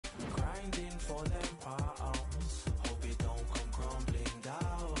for them pounds. Hope it don't come crumbling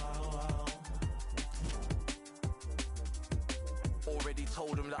down. Already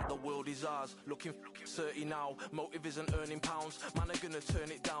told them that the world is ours. Looking 30 now, motive isn't earning pounds. Man are gonna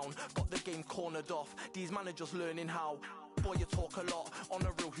turn it down, got the game cornered off. These man are just learning how. Boy, you talk a lot, on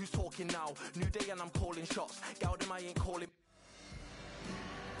the real, who's talking now? New day and I'm calling shots, Gowden I ain't calling.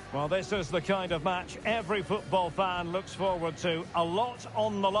 Well, this is the kind of match every football fan looks forward to. A lot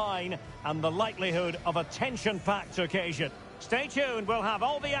on the line and the likelihood of a tension-packed occasion. Stay tuned, we'll have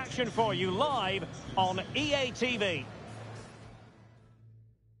all the action for you live on EA TV.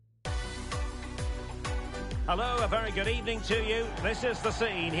 Hello, a very good evening to you. This is the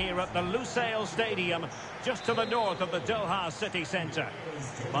scene here at the Lusail Stadium, just to the north of the Doha city centre.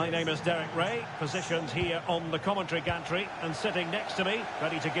 My name is Derek Ray, positioned here on the commentary gantry, and sitting next to me,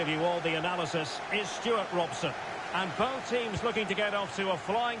 ready to give you all the analysis, is Stuart Robson. And both teams looking to get off to a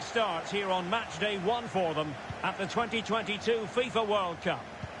flying start here on match day 1 for them at the 2022 FIFA World Cup.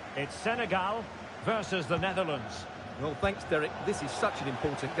 It's Senegal versus the Netherlands. Well, thanks, Derek. This is such an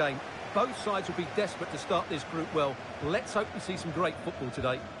important game. Both sides will be desperate to start this group well. Let's hope we see some great football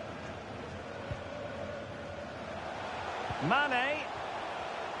today. Mane.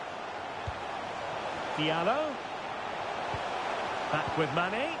 Diallo. Back with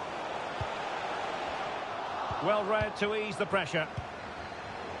Mane. Well read to ease the pressure.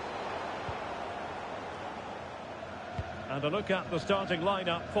 And a look at the starting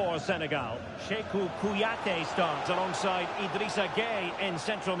lineup for Senegal. Cheikhou Kouyaté starts alongside Idrissa Gueye in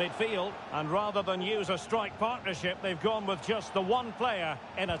central midfield. And rather than use a strike partnership, they've gone with just the one player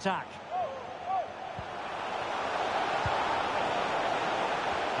in attack.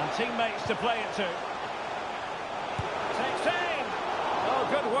 And teammates to play it to. Takes aim! Oh,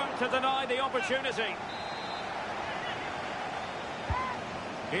 good work to deny the opportunity.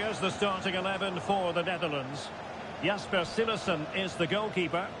 Here's the starting 11 for the Netherlands. Jasper Cillessen is the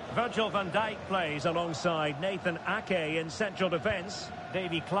goalkeeper. Virgil van Dijk plays alongside Nathan Ake in central defence.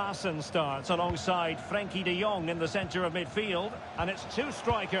 Davy Klaassen starts alongside Frenkie de Jong in the centre of midfield. And it's two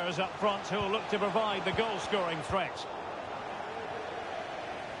strikers up front who will look to provide the goal-scoring threat.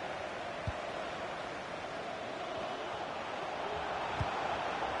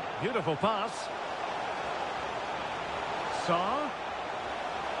 Beautiful pass. Sarr.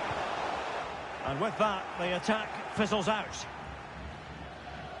 And with that, the attack fizzles out.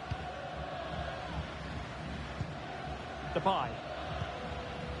 Depay.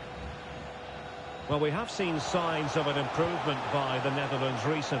 Well, we have seen signs of an improvement by the Netherlands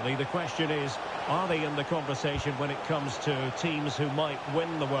recently. The question is, are they in the conversation when it comes to teams who might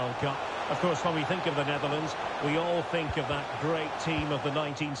win the World Cup? Of course, when we think of the Netherlands, we all think of that great team of the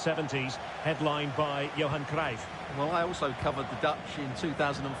 1970s, headlined by Johan Cruyff. Well, I also covered the Dutch in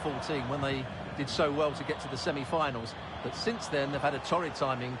 2014 when they did so well to get to the semi-finals. But since then, they've had a torrid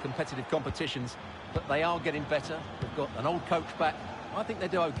time in competitive competitions. But they are getting better. They've got an old coach back. I think they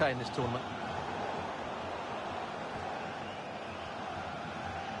do okay in this tournament.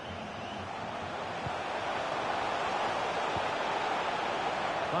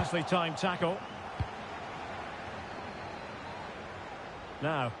 Nicely timed tackle.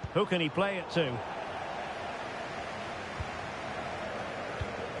 Now, who can he play it to?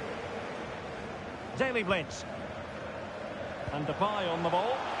 Daley Blind. And Depay on the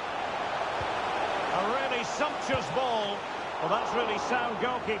ball. A really sumptuous ball. Well, that's really sound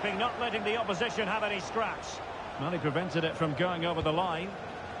goalkeeping, not letting the opposition have any scraps. Well, he prevented it from going over the line.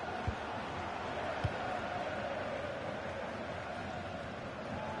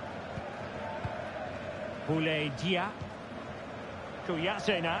 Boulaye Dia.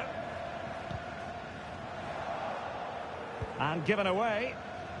 Kouyaté now. And given away.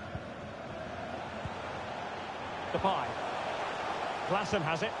 Depay. Klaassen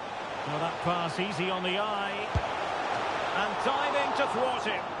has it. Now that pass easy on the eye. And diving to thwart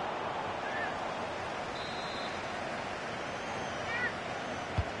him.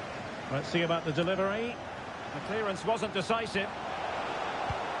 Let's see about the delivery. The clearance wasn't decisive.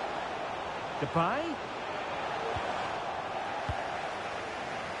 Depay.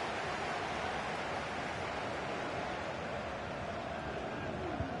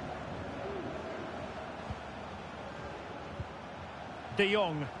 De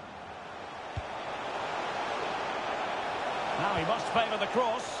Jong. Now he must favour the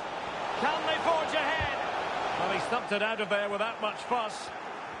cross. Can they forge ahead? Well, he stumped it out of there without much fuss.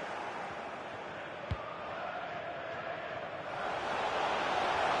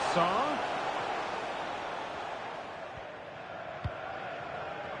 Sarr.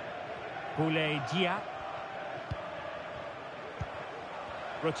 Boulaye Dia.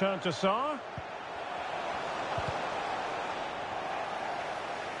 Return to Sarr.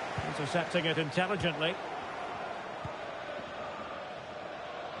 Intercepting it intelligently.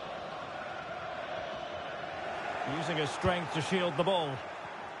 Using his strength to shield the ball.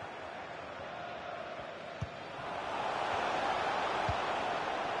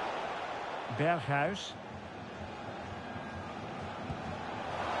 Berghuis.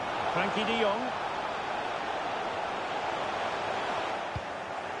 Frankie de Jong.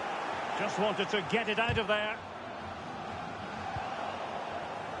 Just wanted to get it out of there.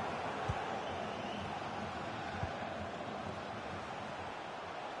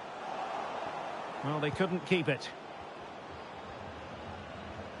 Well, they couldn't keep it.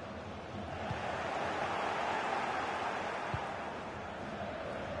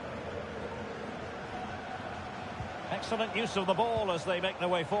 Excellent use of the ball as they make their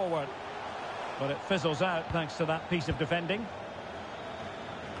way forward. But it fizzles out thanks to that piece of defending.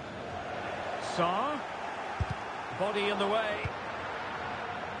 Sarr. Body in the way.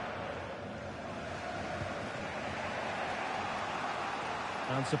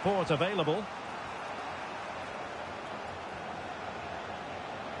 And support available.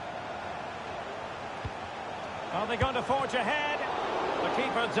 Are they going to forge ahead? The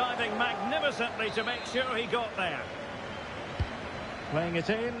keeper diving magnificently to make sure he got there. Playing it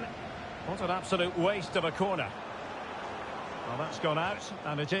in. What an absolute waste of a corner. Well, that's gone out,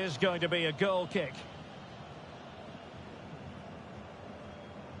 and it is going to be a goal kick.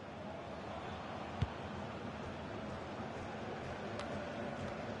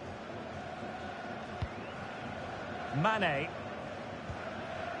 Mane.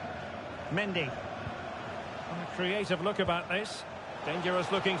 Mendy. A creative look about this.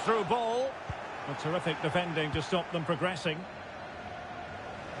 Dangerous looking through ball. A terrific defending to stop them progressing.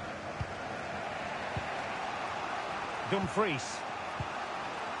 Dumfries.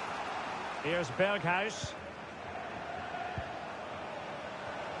 Here's Berghuis.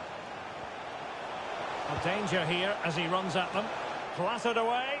 A danger here as he runs at them. Clattered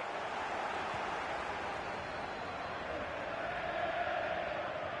away.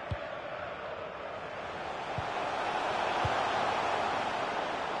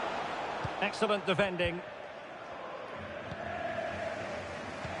 Excellent defending.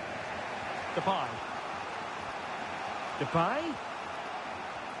 Depay. Depay.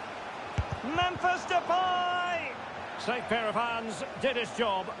 Memphis Depay! Safe pair of hands, did his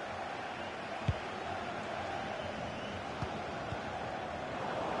job.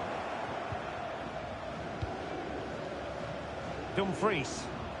 Dumfries.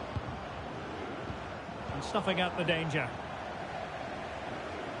 And snuffing out the danger.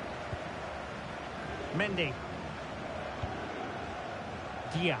 Mendy.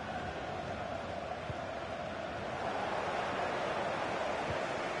 Dia.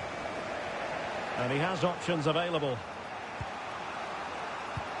 And he has options available.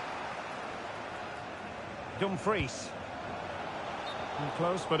 Dumfries. And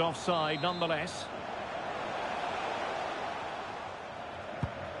close but offside nonetheless.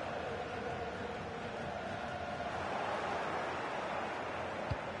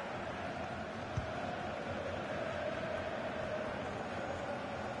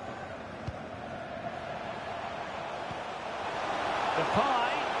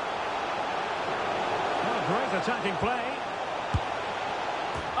 Depay. Oh, great attacking play.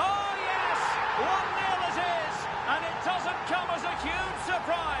 Oh, yes! 1-0 it is! And it doesn't come as a huge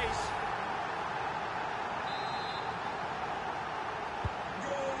surprise.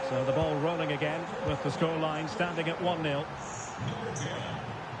 So the ball rolling again with the scoreline standing at 1-0.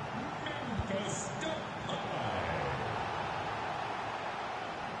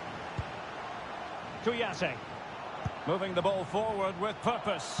 Kouyaté. Moving the ball forward with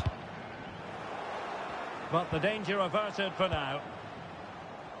purpose. But the danger averted for now.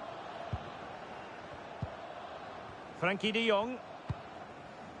 Frankie de Jong.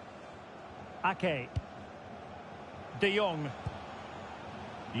 Ake. De Jong.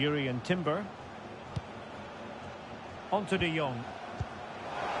 Urian Timber. Onto de Jong.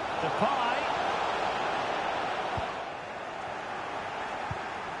 Depay.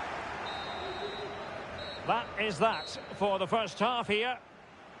 That is that for the first half here.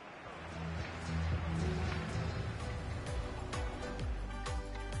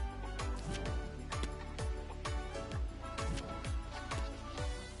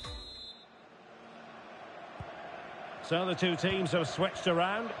 So the two teams have switched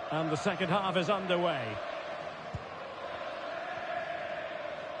around and the second half is underway.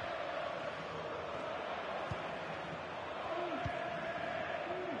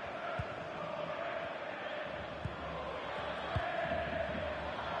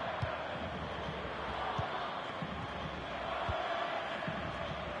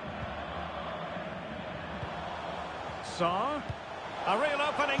 Saar. A real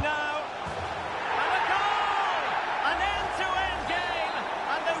opening now. And a goal! An end-to-end game,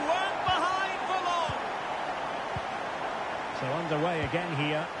 and they weren't behind for long. So underway again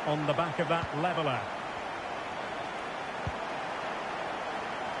here on the back of that leveller.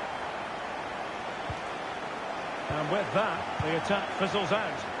 And with that, the attack fizzles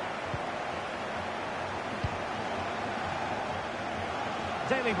out.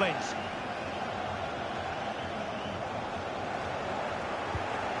 Daily Blitz.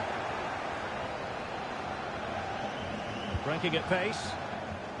 Breaking at pace.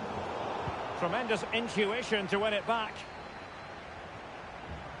 Tremendous intuition to win it back.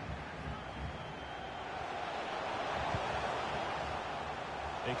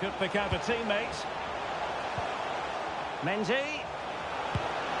 He could pick out a teammate. Mendy.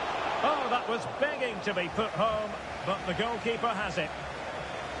 Oh, that was begging to be put home, but the goalkeeper has it.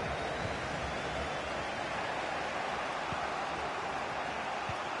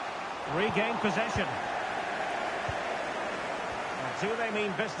 Regained possession. Do they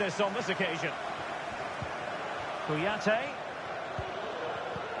mean business on this occasion? Kouyaté.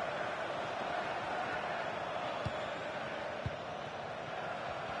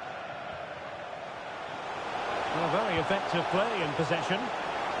 A very effective play in possession.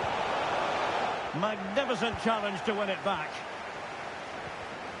 Magnificent challenge to win it back.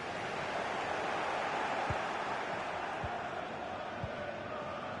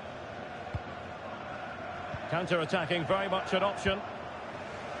 Counter-attacking, very much an option.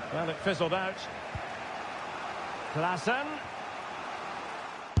 Well, it fizzled out. Klaassen.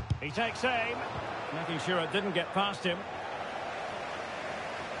 He takes aim, making sure it didn't get past him.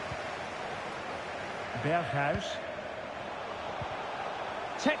 Berghuis.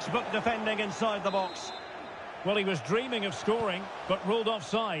 Textbook defending inside the box. Well, he was dreaming of scoring, but ruled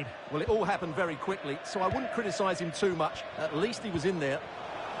offside. Well, it all happened very quickly, so I wouldn't criticise him too much. At least he was in there.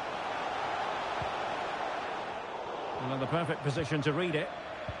 And in the perfect position to read it.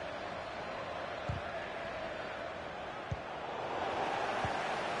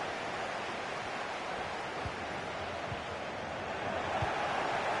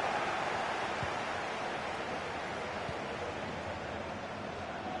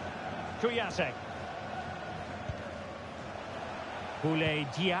 Kouyaté. Boulaye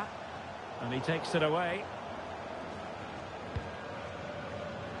Dia. And he takes it away.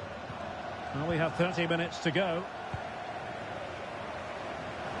 Well, we have 30 minutes to go.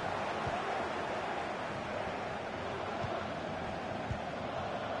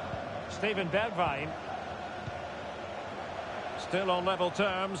 Steven Bergwijn. Still on level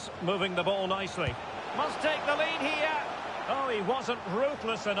terms, moving the ball nicely. Must take the lead here. Oh, he wasn't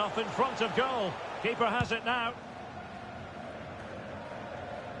ruthless enough in front of goal. Keeper has it now.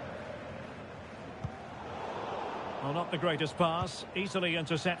 Well, not the greatest pass. Easily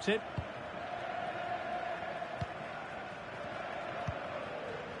intercepted.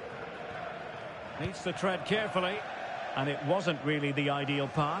 Needs to tread carefully. And it wasn't really the ideal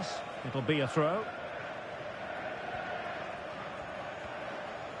pass. It'll be a throw.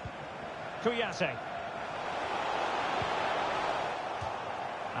 Kouyaté.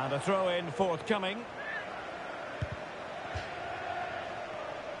 And a throw-in forthcoming.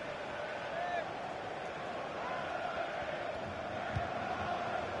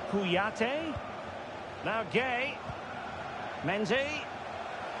 Kouyaté. Now Gay. Mendy.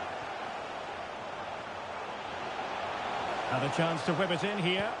 And a chance to whip it in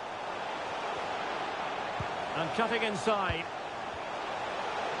here. And cutting inside.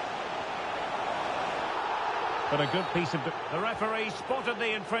 But a good piece of... The referee spotted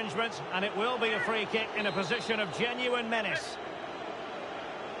the infringement, and it will be a free kick in a position of genuine menace.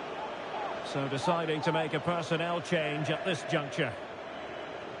 So deciding to make a personnel change at this juncture.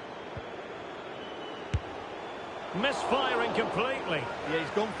 Misfiring completely. Yeah, he's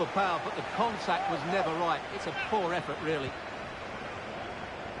gone for power, but the contact was never right. It's a poor effort, really.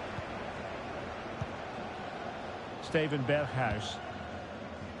 Steven Berghuis.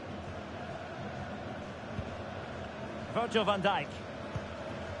 Virgil van Dijk.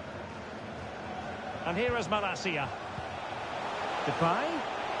 And here is Malacia. Depay.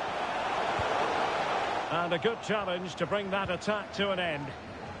 And a good challenge to bring that attack to an end.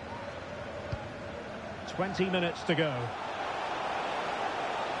 20 minutes to go.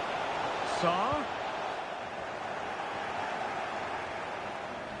 Saar.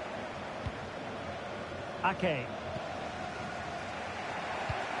 Ake.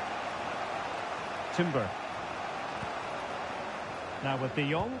 Timber. Now with De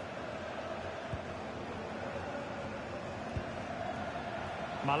Jong.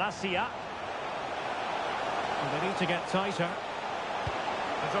 Malacia. And they need to get tighter.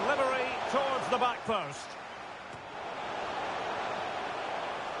 The delivery towards the back post.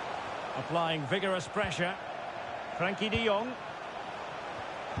 Applying vigorous pressure. Frankie de Jong.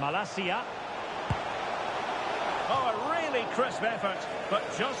 Malacia. Oh, a really crisp effort, but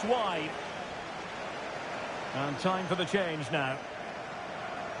just wide. And time for the change now.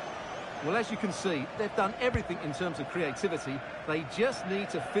 Well, as you can see, they've done everything in terms of creativity. They just need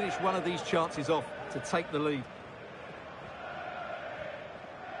to finish one of these chances off to take the lead.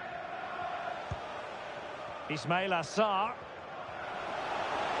 Ismail Assar.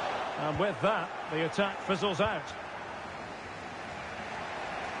 And with that, the attack fizzles out.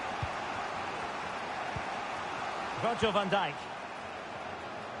 Virgil van Dijk.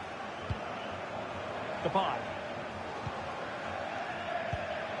 Depay.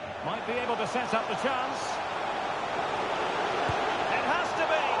 Might be able to set up the chance. It has to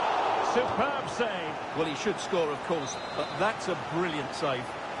be. Superb save. Well, he should score, of course, but that's a brilliant save.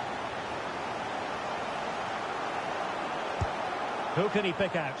 Who can he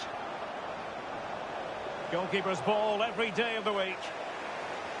pick out? Goalkeeper's ball every day of the week.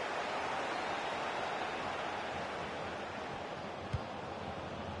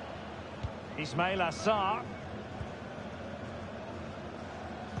 Ismail Assar.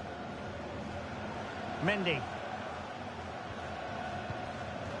 Mendy.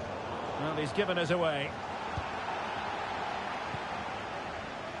 Well, he's given us away.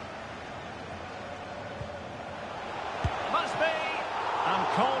 Must be. And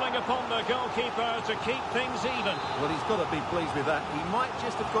calling upon the goalkeeper to keep things even. Well, he's got to be pleased with that. He might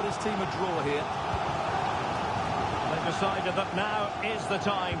just have got his team a draw here. They've decided that now is the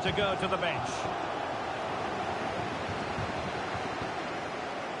time to go to the bench.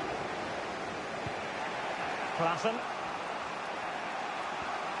 Klassen.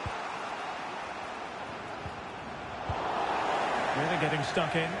 Really getting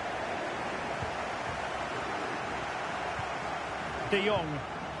stuck in. De Jong.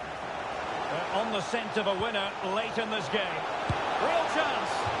 They're on the scent of a winner late in this game. Real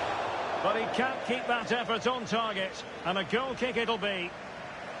chance. But he can't keep that effort on target. And a goal kick it'll be.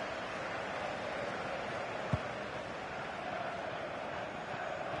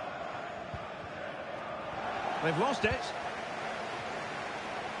 They've lost it.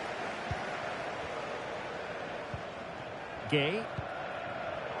 Gay.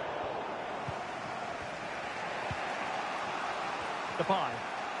 Depay.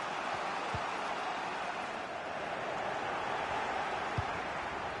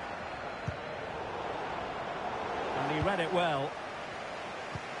 And he read it well.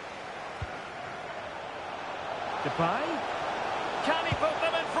 Depay. Can he put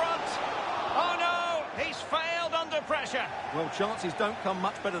them in front? Oh no! He's failed under pressure. Well, chances don't come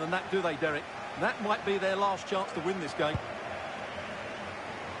much better than that, do they, Derek? That might be their last chance to win this game.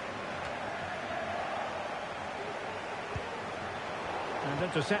 And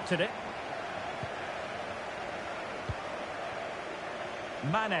intercepted it.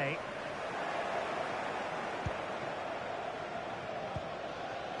 Mane.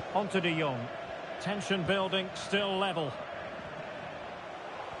 On to De Jong. Tension building, still level.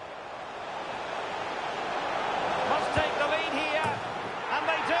 Must take the lead here. And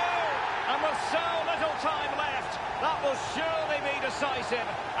they do. And with so little time left, that will surely be decisive.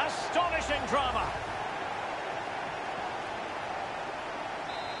 Astonishing drama.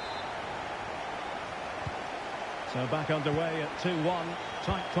 So back underway at 2-1.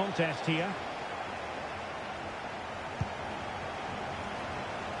 Tight contest here.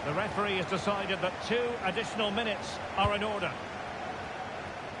 The referee has decided that 2 additional minutes are in order.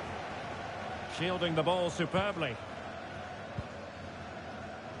 Shielding the ball superbly.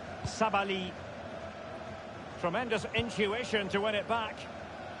 Sabali. Tremendous intuition to win it back.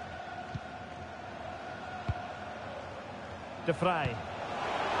 De Vrij.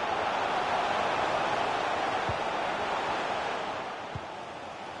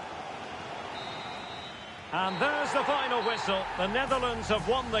 And there's the final whistle. The Netherlands have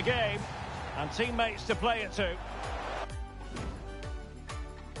won the game, and teammates to play it to.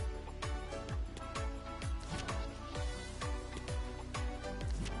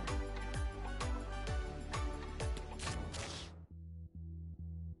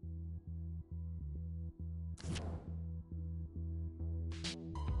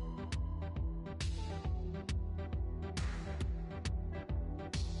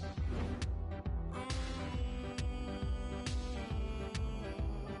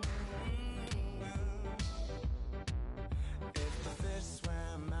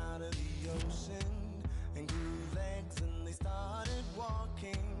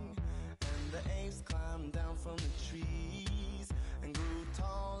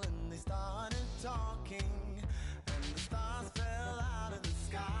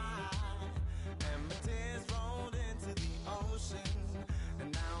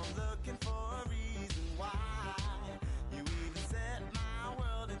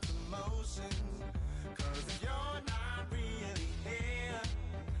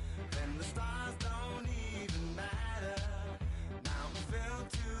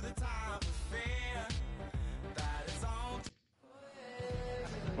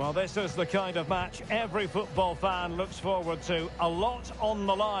 Well, this is the kind of match every football fan looks forward to. A lot on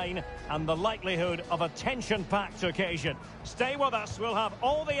the line and the likelihood of a tension-packed occasion. Stay with us. We'll have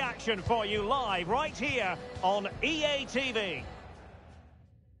all the action for you live right here on EA TV.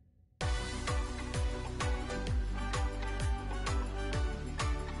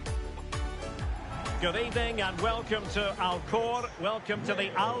 Good evening and welcome to Al Khor. Welcome to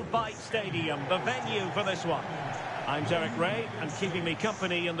the Al Bayt Stadium, the venue for this one. I'm Derek Ray, and keeping me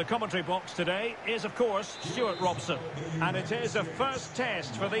company in the commentary box today is, of course, Stuart Robson. And it is a first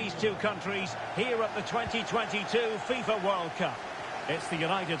test for these two countries here at the 2022 FIFA World Cup. It's the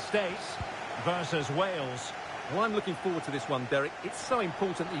United States versus Wales. Well, I'm looking forward to this one, Derek. It's so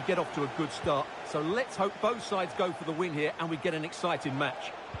important that you get off to a good start. So let's hope both sides go for the win here and we get an exciting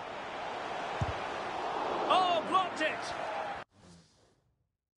match. Oh, blocked it!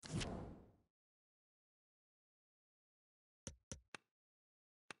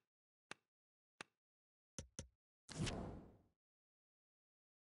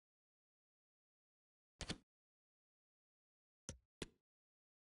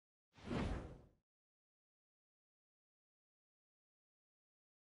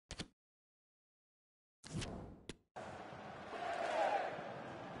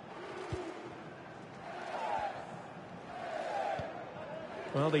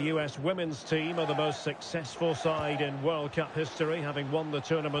 Well, the US women's team are the most successful side in World Cup history, having won the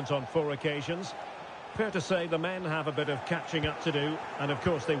tournament on 4 occasions. Fair to say the men have a bit of catching up to do, and of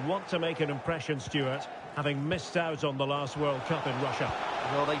course they want to make an impression, Stuart, having missed out on the last World Cup in Russia.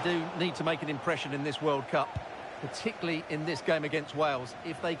 Well, they do need to make an impression in this World Cup, particularly in this game against Wales.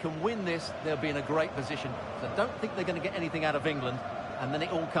 If they can win this, they'll be in a great position. So I don't think they're going to get anything out of England, and then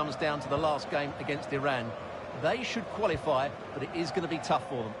it all comes down to the last game against Iran. They should qualify, but it is going to be tough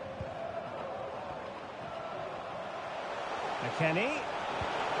for them. McKennie.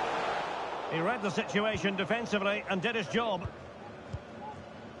 He read the situation defensively and did his job.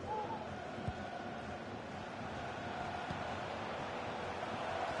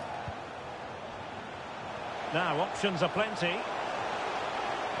 Now, options are plenty.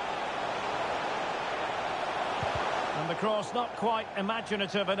 And the cross not quite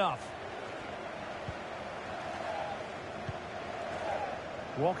imaginative enough.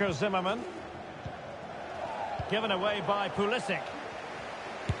 Walker Zimmerman. Given away by Pulisic.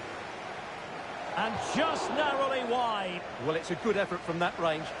 And just narrowly wide. Well, it's a good effort from that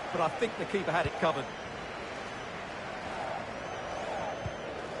range, but I think the keeper had it covered.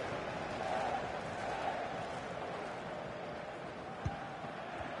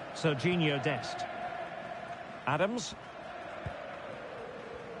 Serginho Dest. Adams.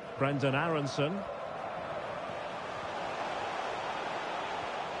 Brendan Aronson.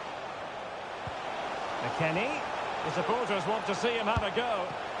 McKennie. The supporters want to see him have a go.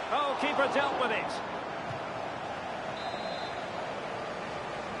 Oh, keeper dealt with it.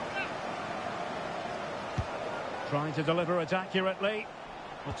 Trying to deliver it accurately.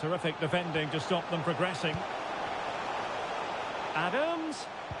 Well, terrific defending to stop them progressing. Adams.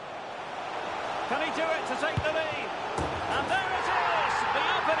 Can he do it to take the lead? And there it is! The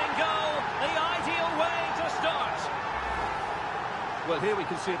opening goal, the ideal way to start. Well, here we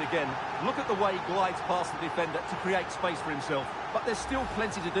can see it again. Look at the way he glides past the defender to create space for himself. But there's still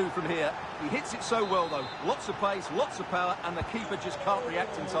plenty to do from here. He hits it so well, though. Lots of pace, lots of power, and the keeper just can't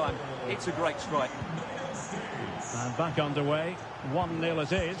react in time. It's a great strike. And back underway. 1-0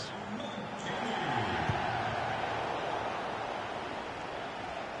 it is.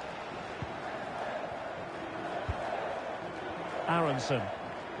 Aronson.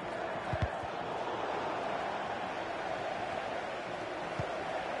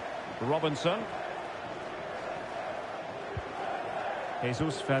 Robinson.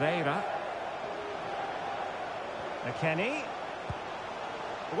 Jesus Ferreira. McKennie.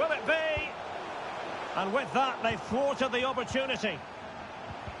 Will it be? And with that, they thwarted the opportunity.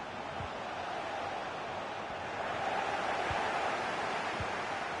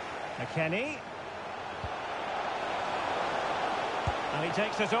 McKennie. And he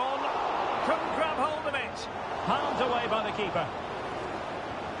takes it on. Couldn't grab hold of it. Palmed away by the keeper.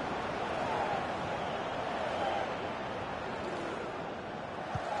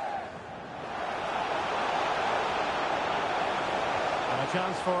 And a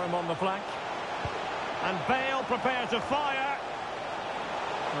chance for him on the flank. And Bale prepared to fire.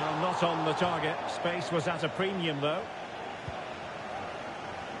 Well, not on the target. Space was at a premium, though.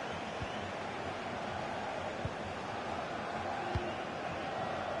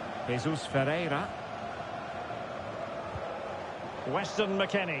 Jesus Ferreira. Weston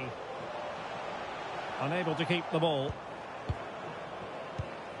McKennie. Unable to keep the ball.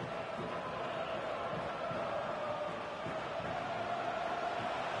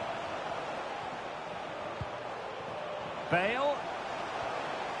 Bale.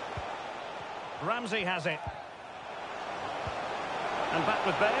 Ramsey has it. And back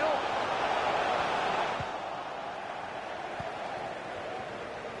with Bale.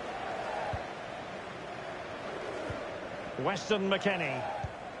 Weston McKennie.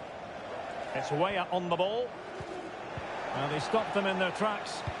 It's Weah on the ball. And they stopped them in their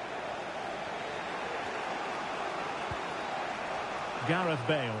tracks. Gareth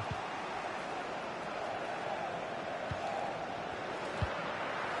Bale.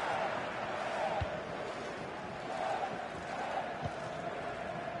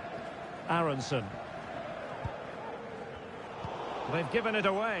 Aronson. They've given it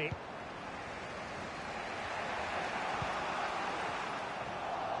away.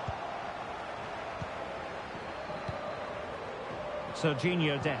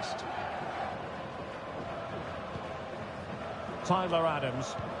 Serginho Dest. Tyler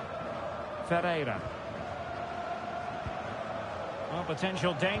Adams. Ferreira. Oh,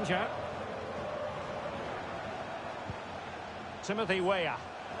 potential danger. Timothy Weah.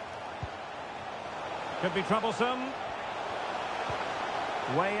 Could be troublesome.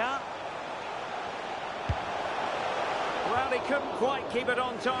 Weah. Well, he couldn't quite keep it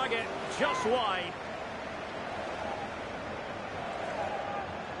on target. Just wide.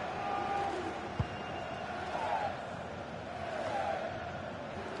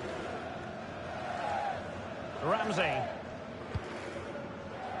 Ramsey.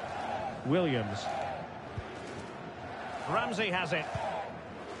 Williams. Ramsey has it.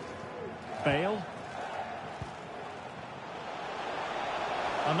 Bale.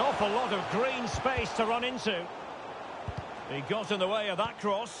 An awful lot of green space to run into. He got in the way of that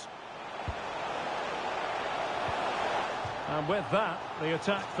cross. And with that, the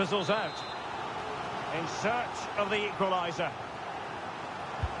attack fizzles out. In search of the equaliser.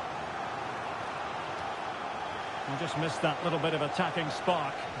 He just missed that little bit of attacking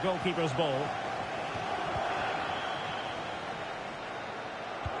spark. Goalkeeper's ball.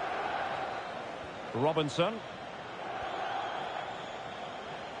 Robinson.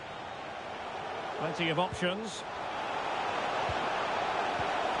 Plenty of options.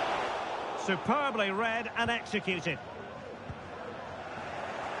 Superbly read and executed.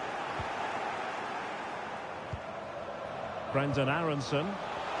 Brendan Aronson.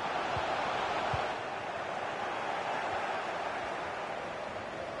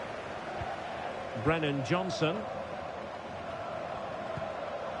 Brennan Johnson.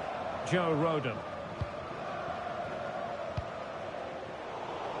 Joe Rodon.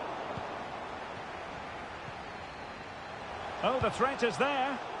 Oh, the threat is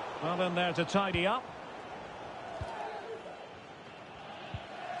there. Well, in there to tidy up.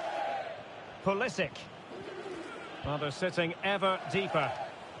 Pulisic. Well, they're sitting ever deeper.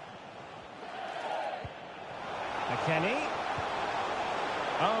 McKennie.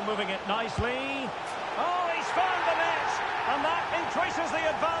 Oh, moving it nicely. Oh, he's found the net. And that increases the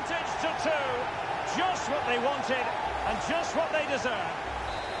advantage to 2. Just what they wanted and just what they deserve.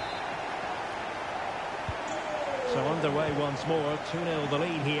 So underway once more, 2-0 the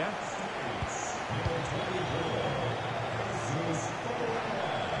lead here.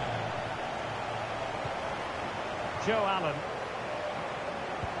 Joe Allen.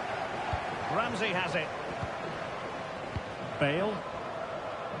 Ramsey has it. Bale.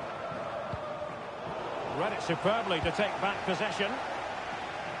 Read it superbly to take back possession.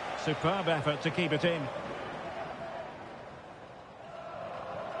 Superb effort to keep it in.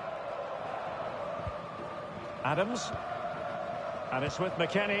 Adams. And it's with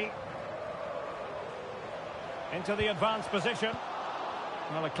McKennie. Into the advanced position.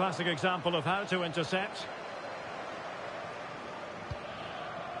 Well, a classic example of how to intercept.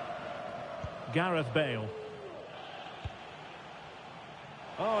 Gareth Bale.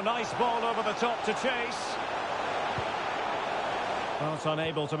 Oh, nice ball over the top to chase. Well, it's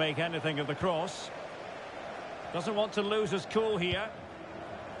unable to make anything of the cross. Doesn't want to lose his cool here.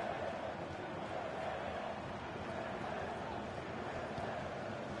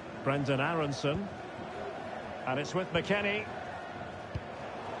 Brendan Aronson. And it's with McKennie.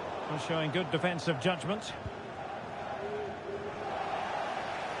 Well, showing good defensive judgment.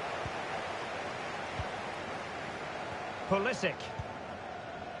 Pulisic.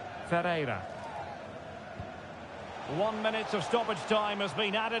 Ferreira. 1 minute of stoppage time has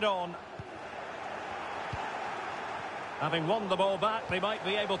been added on. Having won the ball back, they might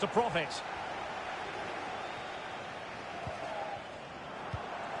be able to profit.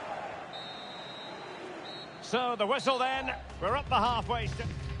 So the whistle then, we're up the halfway.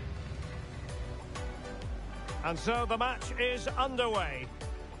 And so the match is underway.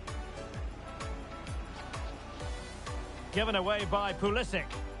 given away by Pulisic.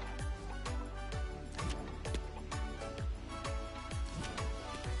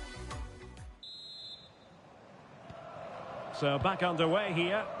 So back underway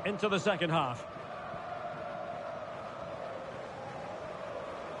here into the second half.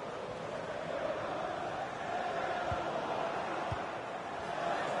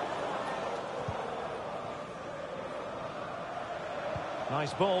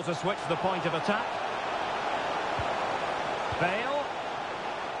 Nice ball to switch the point of attack. Bale.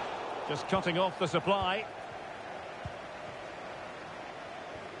 Just cutting off the supply.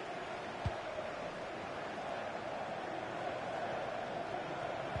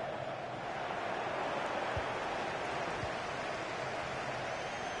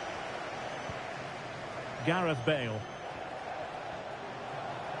 Gareth Bale.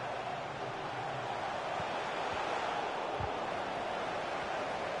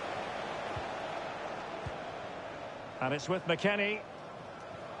 And it's with McKennie.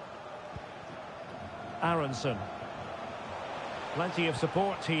 Aronson. Plenty of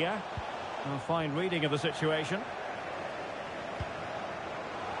support here. A fine reading of the situation.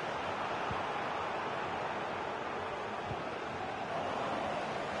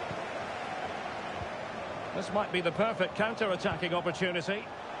 This might be the perfect counter-attacking opportunity.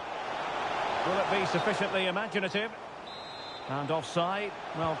 Will it be sufficiently imaginative? And offside.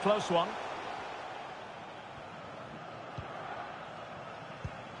 Well, close one.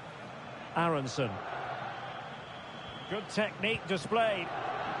 Aronson. Good technique displayed.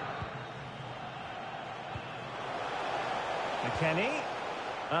 McKennie.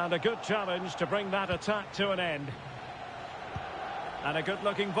 And a good challenge to bring that attack to an end. And a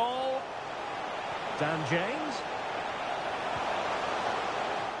good-looking ball. Dan James.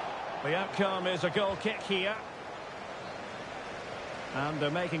 The outcome is a goal kick here. And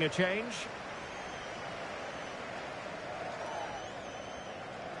they're making a change.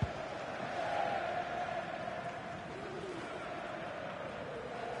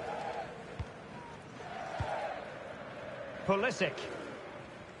 Pulisic.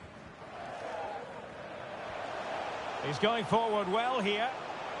 He's going forward well here.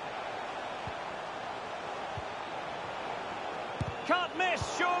 Can't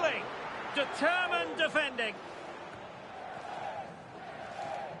miss, surely. Determined defending.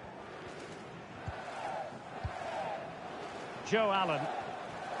 Joe Allen.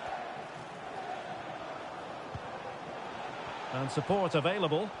 And support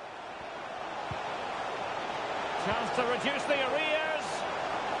available. Chance to reduce the arrears.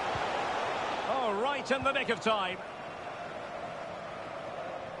 Oh, right in the nick of time.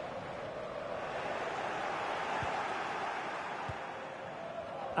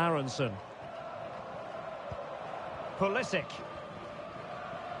 Aronson. Pulisic.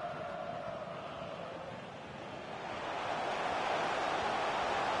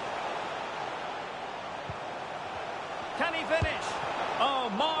 Can he finish?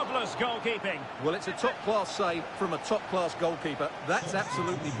 Oh, marvellous goalkeeping. Well, it's a top-class save from a top-class goalkeeper. That's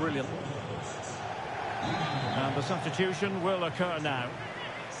absolutely brilliant. And the substitution will occur now.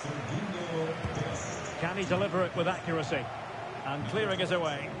 Can he deliver it with accuracy? And clearing it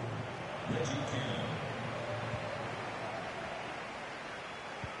away.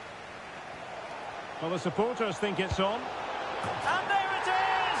 Well, the supporters think it's on. And there it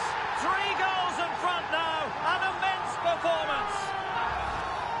is! 3 goals in front now. An immense performance.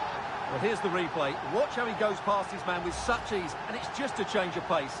 Well, here's the replay. Watch how he goes past his man with such ease, and it's just a change of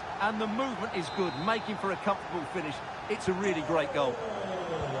pace. And the movement is good, making for a comfortable finish. It's a really great goal.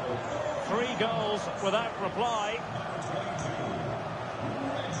 3 goals without reply.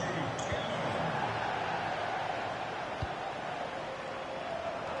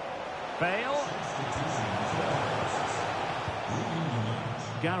 Bale.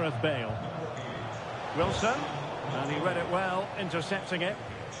 Gareth Bale. Wilson. And he read it well, intercepting it.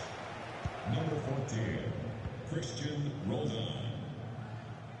 Number 14, Christian Roldan.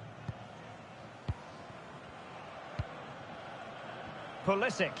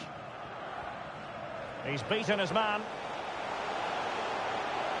 Pulisic. He's beaten his man.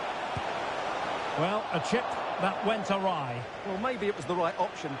 Well, a chip that went awry. Well, maybe it was the right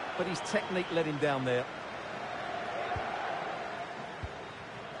option, but his technique let him down there.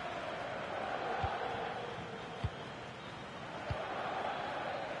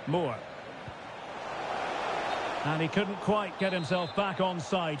 Moore. And he couldn't quite get himself back on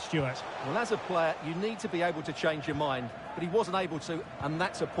side, Stuart. Well, as a player, you need to be able to change your mind, but he wasn't able to, and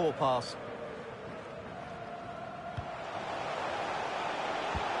that's a poor pass.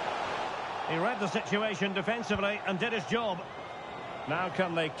 He read the situation defensively and did his job. Now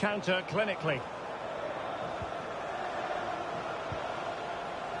can they counter clinically?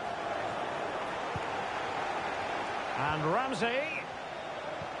 And Ramsey.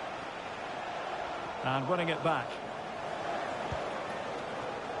 And winning it back.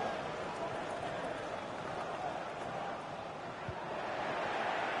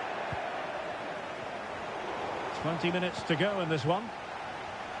 "20 minutes to go in this one.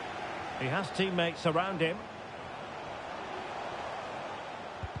 He has teammates around him.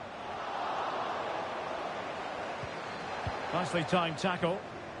 Nicely timed tackle.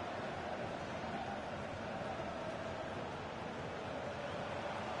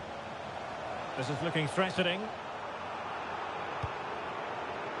 This is looking threatening.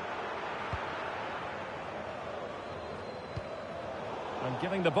 And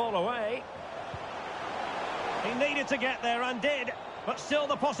giving the ball away. He needed to get there and did, but still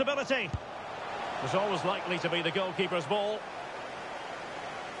the possibility. It was always likely to be the goalkeeper's ball.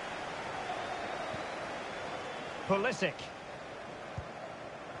 Pulisic.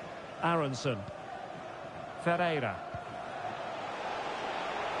 Aronson. Ferreira.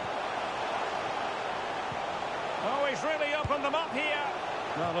 Oh, he's really opened them up here.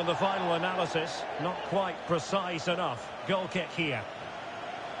 Well, in the final analysis, not quite precise enough. Goal kick here.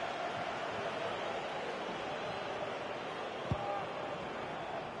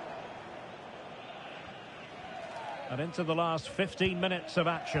 And into the last 15 minutes of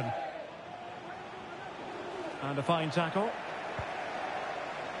action. And a fine tackle.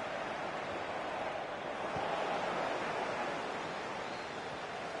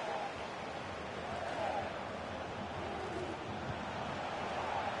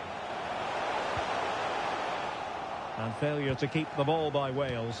 And failure to keep the ball by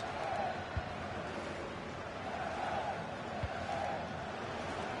Wales.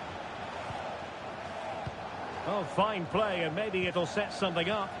 Oh, fine play, and maybe it'll set something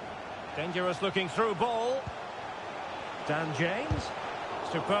up. Dangerous looking through ball. Dan James.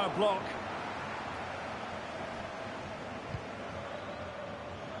 Superb block.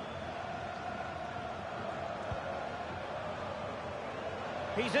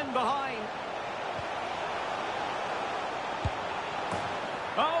 He's in behind.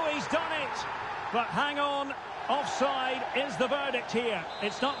 Oh, he's done it. But hang on. Offside is the verdict here.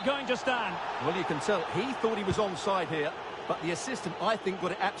 It's not going to stand. Well, you can tell he thought he was onside here, but the assistant, I think,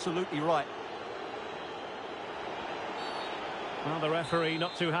 got it absolutely right. Well, the referee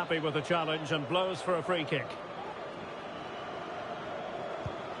not too happy with the challenge and blows for a free kick.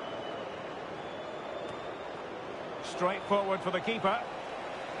 Straight forward for the keeper.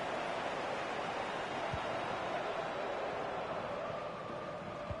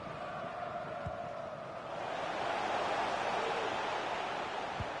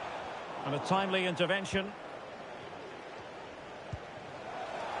 And a timely intervention.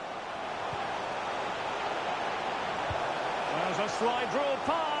 There's a slide rule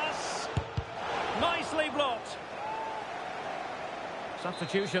pass. Nicely blocked.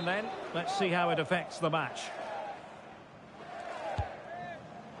 Substitution then. Let's see how it affects the match.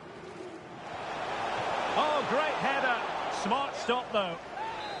 Oh, great header. Smart stop though.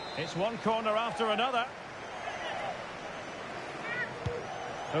 It's one corner after another.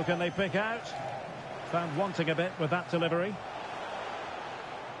 Who can they pick out? Found wanting a bit with that delivery.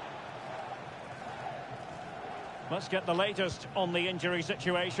 Let's get the latest on the injury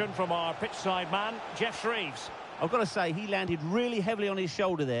situation from our pitchside man, Jeff Shreves. I've got to say, he landed really heavily on his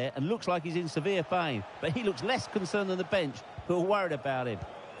shoulder there and looks like he's in severe pain. But he looks less concerned than the bench, who are worried about him.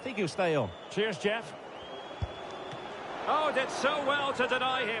 I think he'll stay on. Cheers, Jeff. Oh, did so well to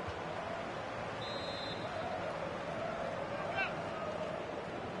deny him.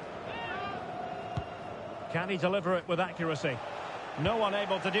 Can he deliver it with accuracy? No one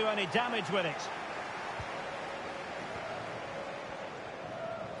able to do any damage with it.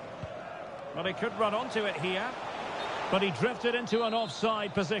 Well, he could run onto it here, but he drifted into an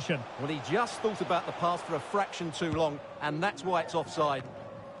offside position. Well, he just thought about the pass for a fraction too long, and that's why it's offside.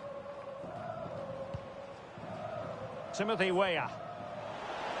 Timothy Weah.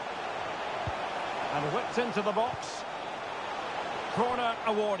 And whipped into the box. Corner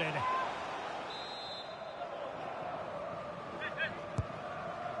awarded.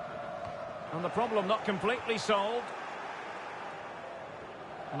 And the problem not completely solved.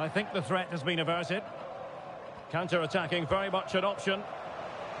 And I think the threat has been averted. Counter-attacking, very much an option.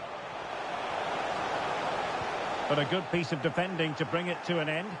 But a good piece of defending to bring it to an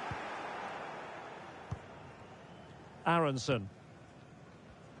end. Aronson.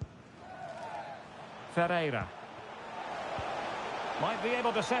 Ferreira. Might be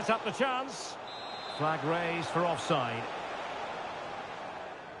able to set up the chance. Flag raised for offside.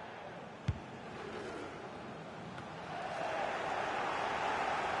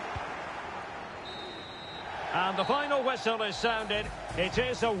 And And the final whistle is sounded. It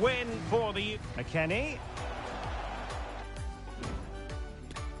is a win for the... McKennie.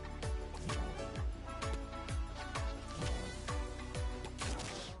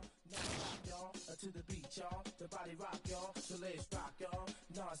 To the beat, y'all. The body rock, y'all. So let's rock, y'all.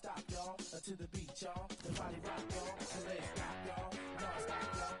 Non-stop, y'all. To the beat, y'all. The body rock.